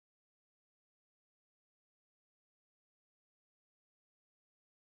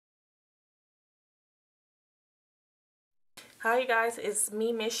Hi you guys, it's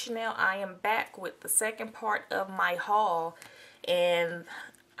me, Miss Chanel. I am back with the second part of my haul, and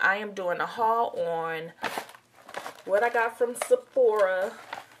I am doing a haul on what I got from Sephora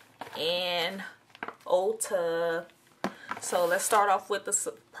and Ulta. So let's start off with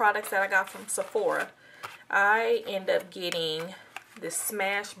the products that I got from Sephora. I end up getting this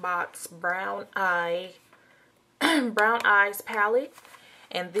Smashbox Brown Eyes palette.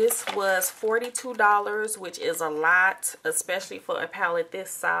 And this was $42, which is a lot, especially for a palette this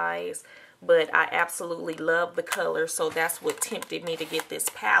size. But I absolutely love the color, so that's what tempted me to get this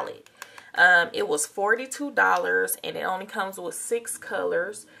palette. It was $42, and it only comes with 6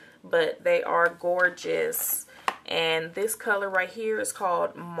 colors, but they are gorgeous. And this color right here is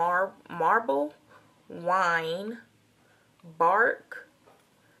called Marble, Wine, Bark,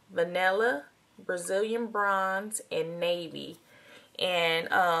 Vanilla, Brazilian Bronze, and Navy. And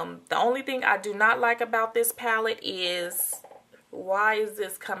the only thing I do not like about this palette is, why is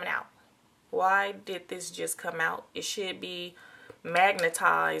this coming out? Why did this just come out? It should be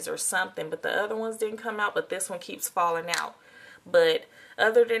magnetized or something, but the other ones didn't come out, but this one keeps falling out. But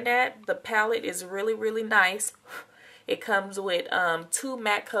other than that, the palette is really, really nice. It comes with 2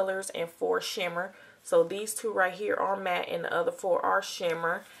 matte colors and 4 shimmer. So these 2 right here are matte and the other 4 are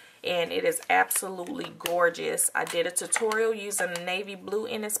shimmer. And it is absolutely gorgeous. I did a tutorial using navy blue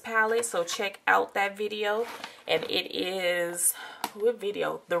in this palette, so check out that video. And it is, what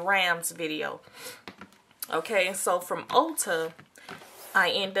video? The Rams video. Okay, so from Ulta, I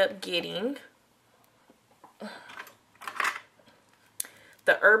end up getting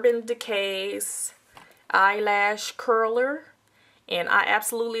the Urban Decay's eyelash curler. And I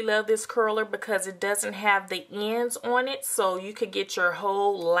absolutely love this curler because it doesn't have the ends on it. So you could get your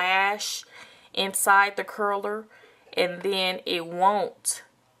whole lash inside the curler. And then it won't,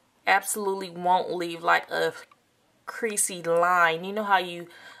 absolutely won't leave like a creasy line. You know how you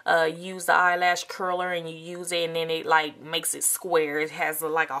use the eyelash curler and you use it and then it like makes it square. It has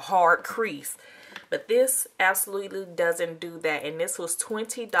like a hard crease. But this absolutely doesn't do that. And this was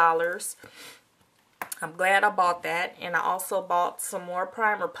 $20. I'm glad I bought that. And I also bought some more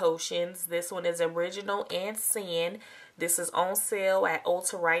primer potions. This one is original and sin. This is on sale at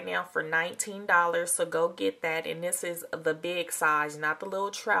Ulta right now for $19. So go get that. And this is the big size, not the little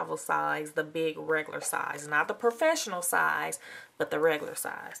travel size, the big regular size. Not the professional size, but the regular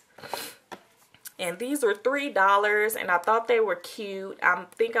size. And these were $3, and I thought they were cute. I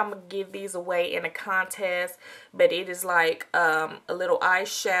think I'm going to give these away in a contest. But it is like a little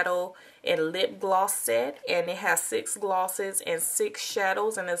eyeshadow and lip gloss set. And it has 6 glosses and 6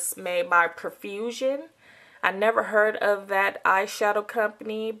 shadows. And it's made by Profusion. I never heard of that eyeshadow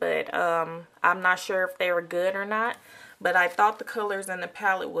company. But I'm not sure if they were good or not. But I thought the colors in the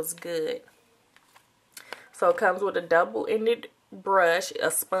palette was good. So it comes with a double-ended brush,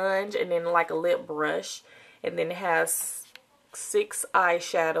 a sponge, and then like a lip brush. And then it has 6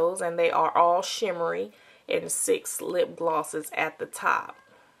 eyeshadows, and they are all shimmery, and 6 lip glosses at the top.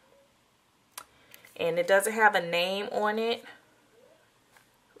 And it doesn't have a name on it.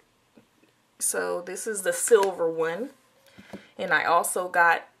 So this is the silver one. And I also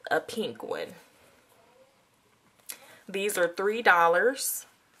got a pink one. These are $3.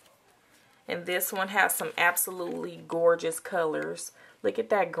 And this one has some absolutely gorgeous colors. Look at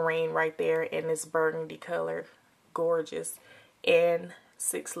that green right there and this burgundy color. Gorgeous. And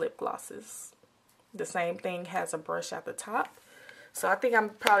 6 lip glosses. The same thing has a brush at the top. So I think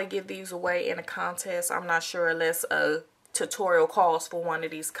I'm probably give these away in a contest. I'm not sure unless a tutorial calls for one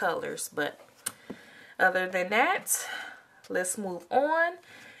of these colors. But other than that, let's move on.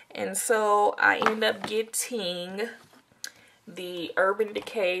 And so I end up getting the Urban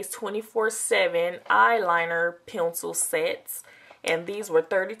Decay's 24/7 eyeliner pencil sets, and these were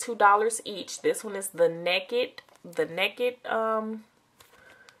 $32 each. This one is the naked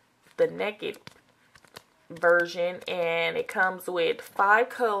version, and it comes with 5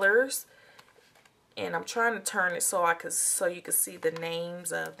 colors. And I'm trying to turn it so you can see the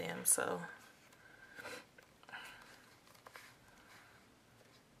names of them. So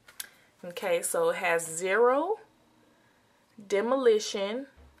okay, so it has Zero, Demolition,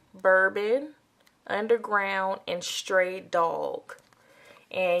 Bourbon, Underground, and Stray Dog.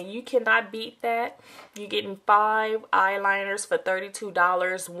 And you cannot beat that. You're getting 5 eyeliners for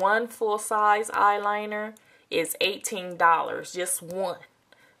 $32. One full-size eyeliner is $18. Just one.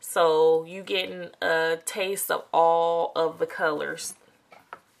 So you getting a taste of all of the colors.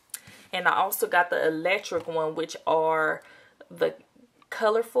 And I also got the electric one, which are the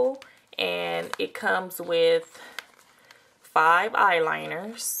colorful. And it comes with 5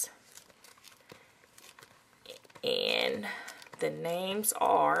 eyeliners, and The names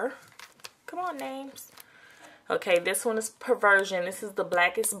are, come on names. Okay, this one is Perversion. This is the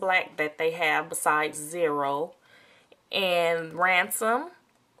blackest black that they have besides Zero. And Ransom.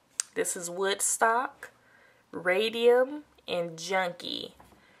 This is Woodstock, Radium, and Junkie.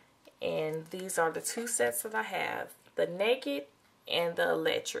 And these are the 2 sets that I have. The Naked and the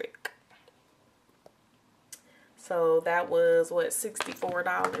Electric. So that was, what,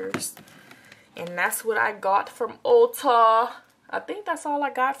 $64. And that's what I got from Ulta. I think that's all I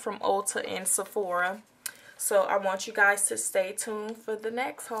got from Ulta and Sephora. So I want you guys to stay tuned for the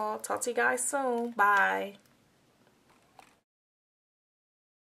next haul. Talk to you guys soon. Bye.